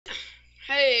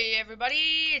Hey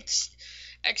everybody, it's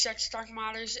XX Dark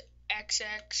Modders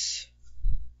XX1.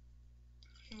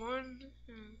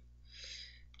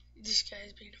 This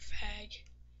guy's being a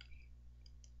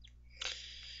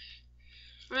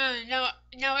fag.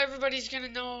 Now everybody's gonna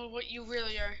know what you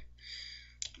really are.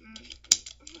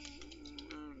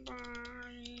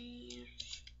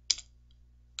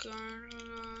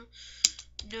 Gonna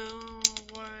know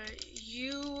what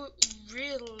you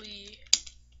really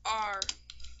are.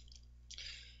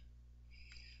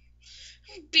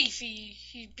 Beefy.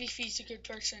 Beefy's a good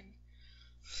person.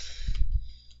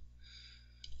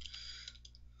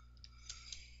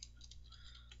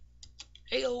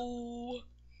 Heyo.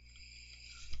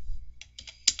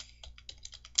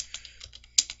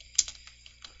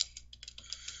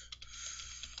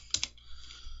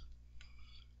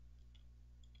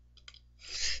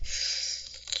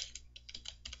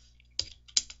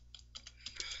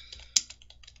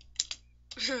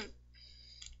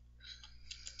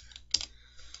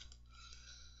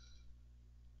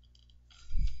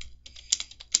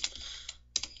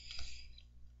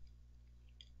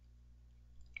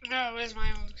 No, it was my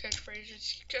old catchphrase.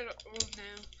 It's kind of old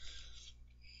now.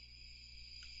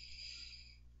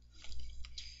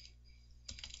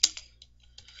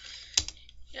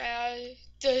 Yeah,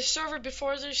 the server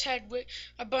before this had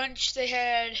a bunch. They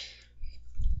had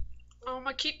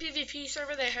a Keep PvP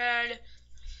server. They had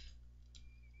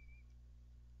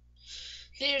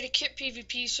a Kit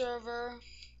PvP server.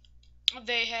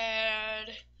 They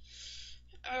had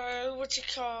what's it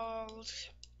called?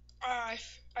 I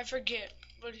forget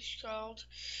what it's called.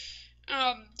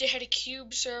 They had a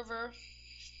Cube server.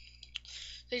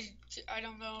 I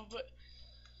don't know, but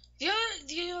the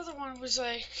other one was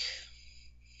like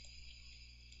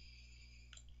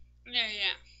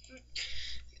yeah.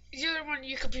 The other one,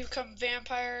 you could become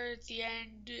vampire at the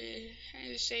end,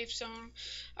 in the safe zone.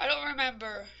 I don't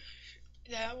remember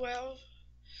that well,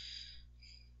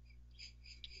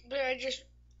 but I just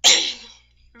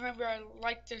remember I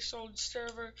liked this old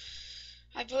server.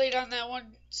 I played on that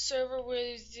one server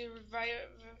with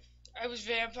I was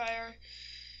vampire.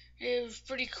 It was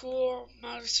pretty cool.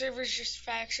 Now the server's just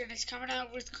faction. It's coming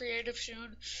out with creative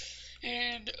soon,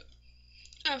 and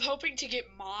I'm hoping to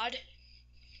get mod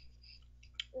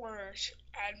or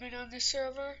admin on this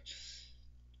server.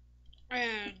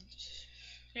 And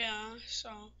yeah,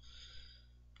 so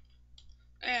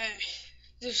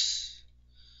this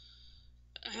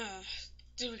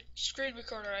the screen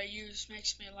recorder I use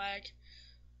makes me lag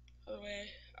away.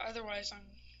 Otherwise,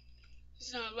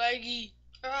 it's not laggy.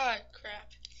 Ah, crap.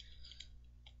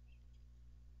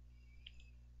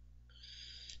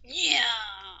 Yeah.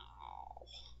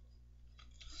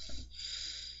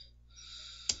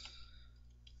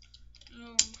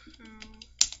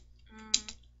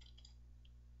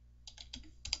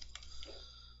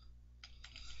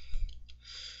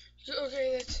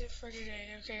 Okay, that's it for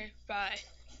today. Okay, bye.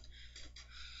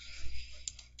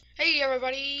 Hey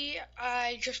everybody,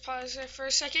 I just paused there for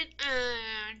a second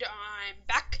and I'm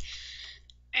back.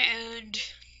 And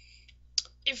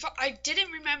if I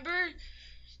didn't remember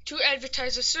to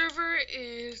advertise a server,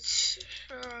 it's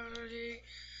already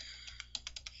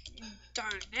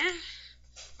done,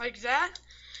 like that.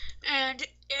 And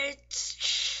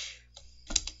it's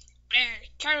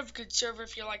kind of a good server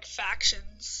if you like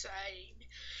factions.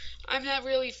 I'm not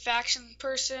really a faction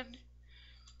person.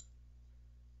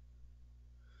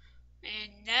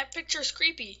 And that picture's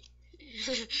creepy.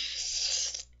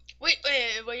 wait.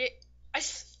 I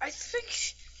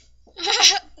think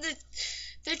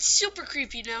that's super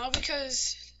creepy now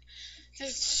because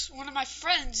there's one of my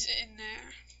friends in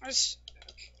there.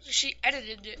 She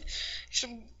edited it,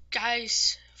 some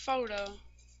guy's photo.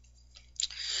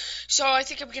 So I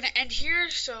think I'm gonna end here.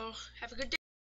 So have a good day.